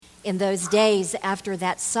In those days after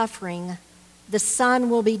that suffering, the sun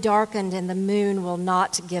will be darkened and the moon will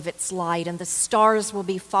not give its light, and the stars will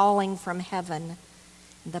be falling from heaven,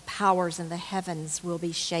 and the powers in the heavens will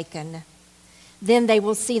be shaken. Then they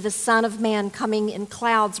will see the Son of Man coming in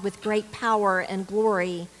clouds with great power and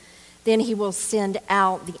glory. Then he will send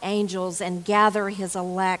out the angels and gather his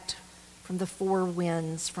elect from the four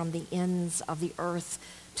winds, from the ends of the earth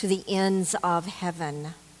to the ends of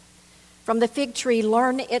heaven. From the fig tree,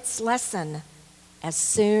 learn its lesson. As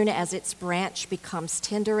soon as its branch becomes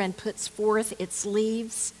tender and puts forth its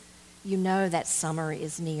leaves, you know that summer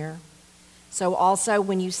is near. So also,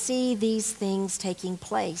 when you see these things taking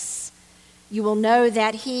place, you will know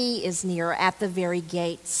that he is near at the very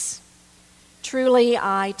gates. Truly,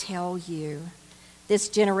 I tell you, this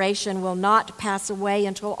generation will not pass away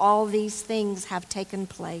until all these things have taken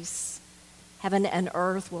place. Heaven and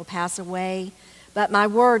earth will pass away, but my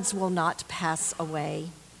words will not pass away.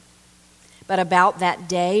 But about that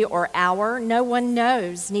day or hour, no one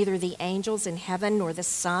knows, neither the angels in heaven nor the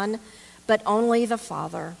Son, but only the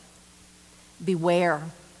Father. Beware,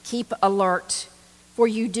 keep alert, for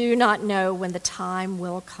you do not know when the time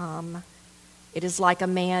will come. It is like a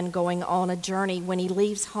man going on a journey when he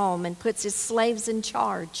leaves home and puts his slaves in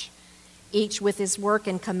charge, each with his work,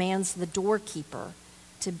 and commands the doorkeeper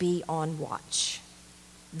to be on watch.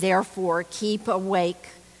 Therefore, keep awake,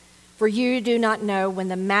 for you do not know when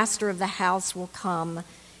the master of the house will come,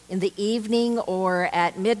 in the evening or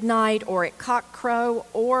at midnight or at cockcrow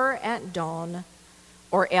or at dawn,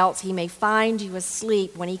 or else he may find you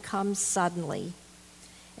asleep when he comes suddenly.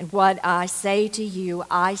 And what I say to you,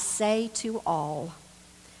 I say to all,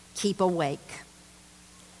 keep awake.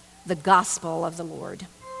 The gospel of the Lord.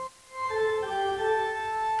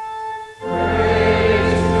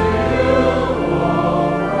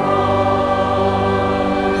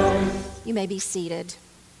 You may be seated.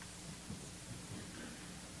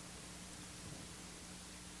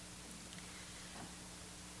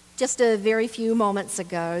 Just a very few moments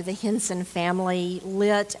ago, the Henson family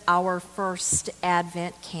lit our first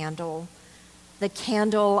Advent candle, the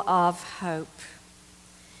candle of hope.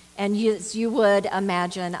 And as you would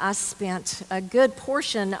imagine, I spent a good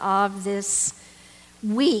portion of this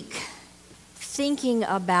week thinking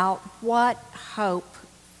about what hope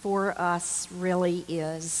for us really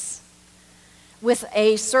is. With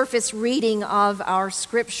a surface reading of our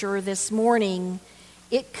scripture this morning,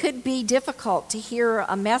 it could be difficult to hear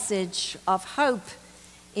a message of hope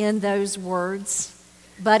in those words,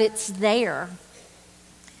 but it's there.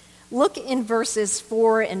 Look in verses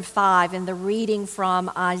 4 and 5 in the reading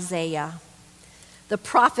from Isaiah. The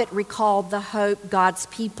prophet recalled the hope God's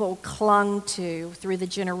people clung to through the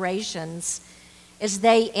generations as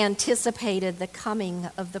they anticipated the coming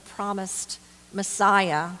of the promised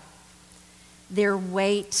Messiah. Their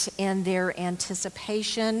wait and their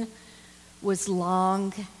anticipation was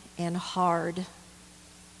long and hard.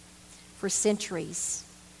 For centuries,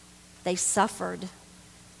 they suffered,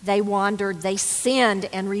 they wandered, they sinned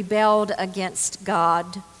and rebelled against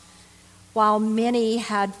God, while many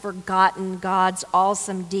had forgotten God's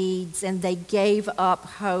awesome deeds and they gave up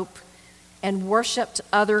hope and worshiped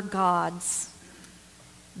other gods.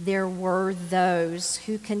 There were those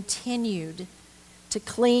who continued to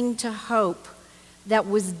cling to hope that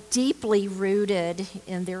was deeply rooted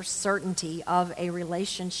in their certainty of a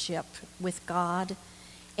relationship with God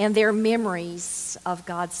and their memories of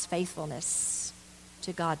God's faithfulness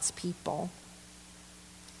to God's people.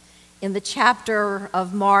 In the chapter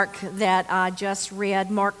of Mark that I just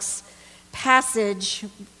read, Mark's passage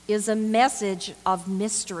is a message of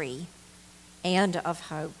mystery and of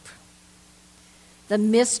hope. The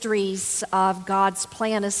mysteries of God's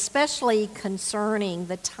plan, especially concerning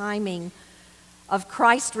the timing of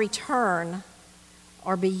Christ's return,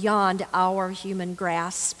 are beyond our human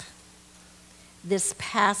grasp. This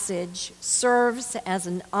passage serves as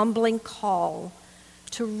an humbling call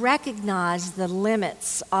to recognize the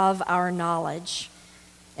limits of our knowledge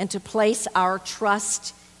and to place our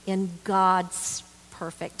trust in God's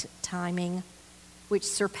perfect timing, which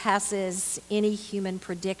surpasses any human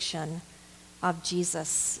prediction of Jesus'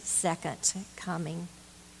 second coming.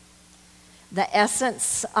 The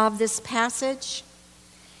essence of this passage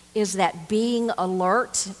is that being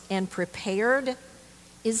alert and prepared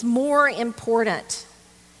is more important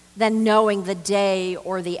than knowing the day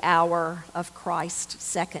or the hour of Christ's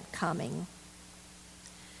second coming.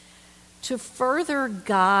 To further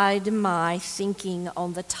guide my thinking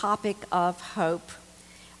on the topic of hope,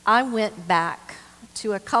 I went back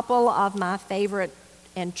to a couple of my favorite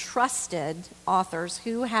and trusted authors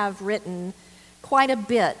who have written quite a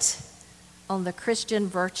bit on the Christian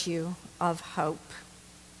virtue of hope.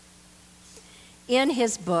 In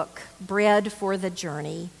his book, Bread for the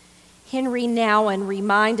Journey, Henry Nouwen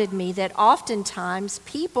reminded me that oftentimes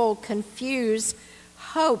people confuse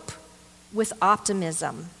hope with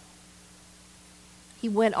optimism. He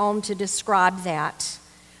went on to describe that.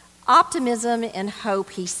 Optimism and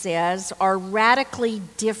hope, he says, are radically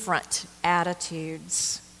different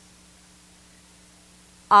attitudes.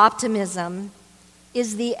 Optimism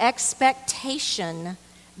is the expectation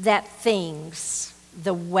that things,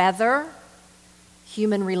 the weather,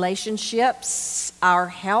 human relationships, our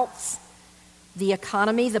health, the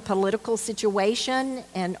economy, the political situation,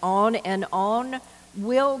 and on,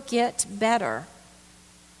 will get better.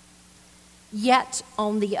 Yet,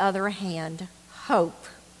 on the other hand, hope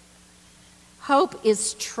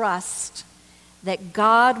is trust that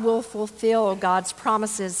God will fulfill God's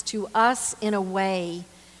promises to us in a way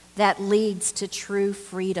that leads to true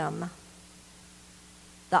freedom.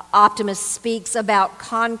 The optimist speaks about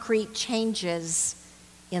concrete changes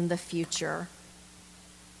in the future.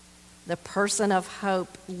 The person of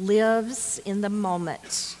hope lives in the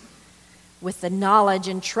moment with the knowledge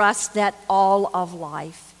and trust that all of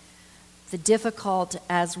life, the difficult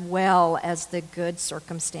as well as the good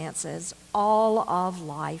circumstances, all of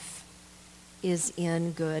life is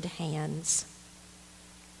in good hands.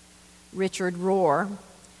 Richard Rohr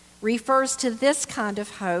refers to this kind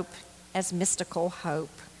of hope as mystical hope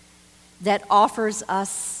that offers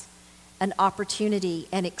us an opportunity,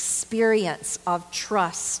 an experience of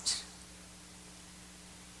trust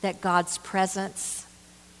that God's presence,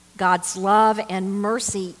 God's love and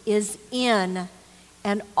mercy is in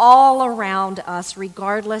and all around us,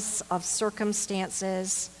 regardless of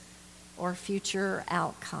circumstances or future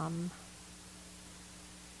outcome.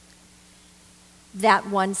 That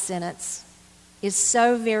one sentence is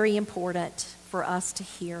so very important for us to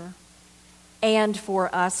hear and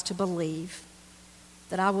for us to believe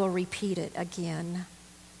that I will repeat it again.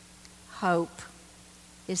 Hope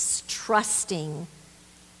is trusting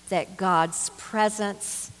that God's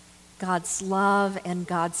presence, God's love, and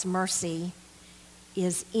God's mercy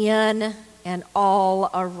is in and all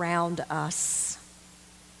around us.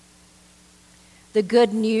 The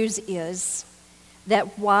good news is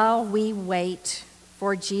that while we wait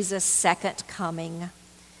for Jesus' second coming,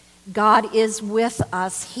 God is with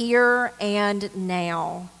us here and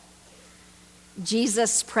now.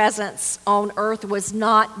 Jesus' presence on earth was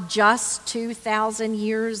not just 2,000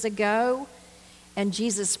 years ago, and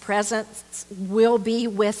Jesus' presence will be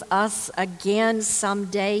with us again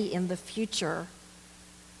someday in the future.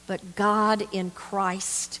 But God in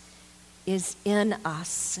Christ is in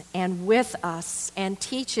us and with us and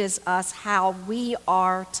teaches us how we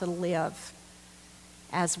are to live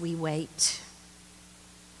as we wait.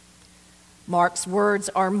 Mark's words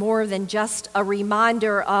are more than just a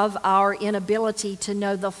reminder of our inability to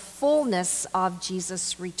know the fullness of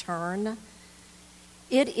Jesus' return.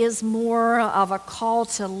 It is more of a call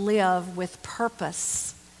to live with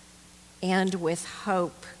purpose and with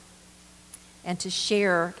hope and to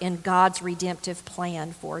share in God's redemptive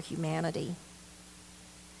plan for humanity.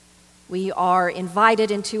 We are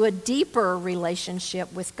invited into a deeper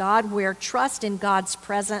relationship with God where trust in God's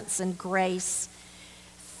presence and grace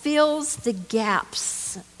fills the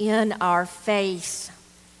gaps in our faith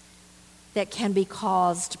that can be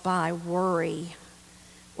caused by worry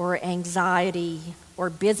or anxiety or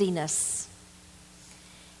busyness.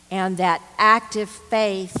 And that active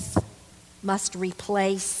faith must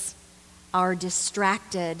replace our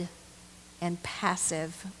distracted and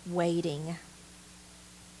passive waiting.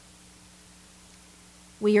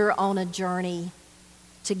 We are on a journey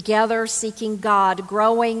together seeking God,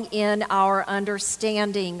 growing in our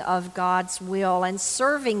understanding of God's will and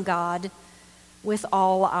serving God with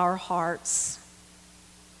all our hearts.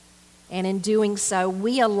 And in doing so,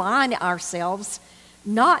 we align ourselves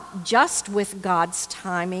not just with God's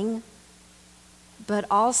timing, but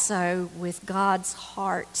also with God's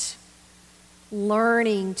heart,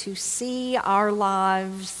 learning to see our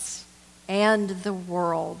lives and the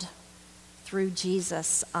world through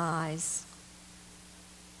Jesus' eyes.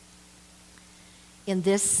 In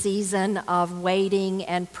this season of waiting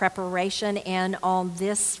and preparation, and on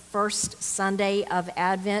this first Sunday of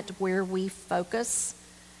Advent, where we focus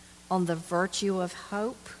on the virtue of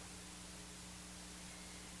hope,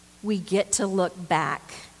 we get to look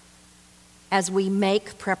back as we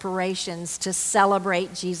make preparations to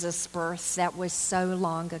celebrate Jesus' birth that was so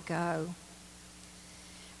long ago.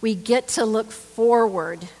 We get to look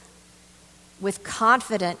forward with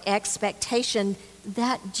confident expectation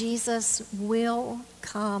that Jesus will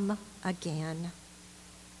come again.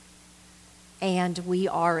 And we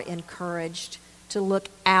are encouraged to look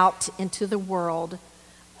out into the world,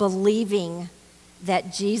 believing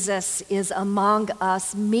that Jesus is among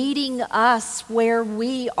us, meeting us where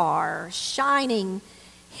we are, shining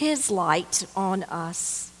his light on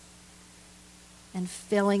us and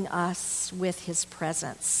filling us with his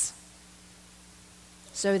presence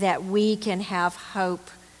so that we can have hope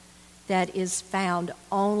that is found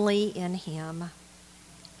only in him,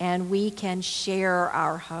 and we can share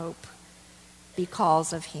our hope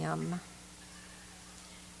because of him.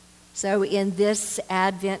 So in this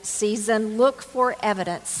Advent season, look for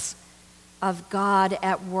evidence of God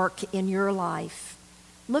at work in your life.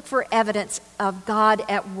 Look for evidence of God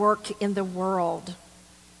at work in the world.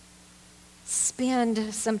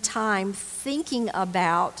 Spend some time thinking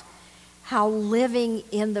about how living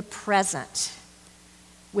in the present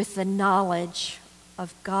with the knowledge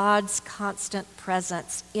of God's constant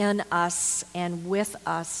presence in us and with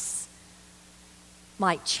us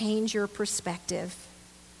might change your perspective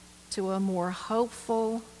to a more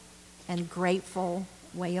hopeful and grateful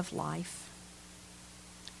way of life.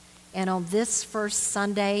 And on this first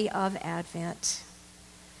Sunday of Advent,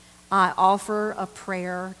 I offer a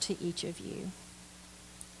prayer to each of you.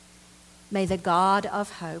 May the God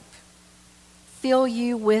of hope fill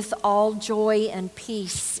you with all joy and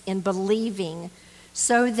peace in believing,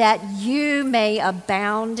 so that you may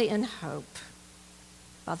abound in hope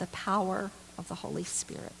by the power of the Holy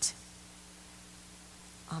Spirit.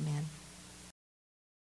 Amen.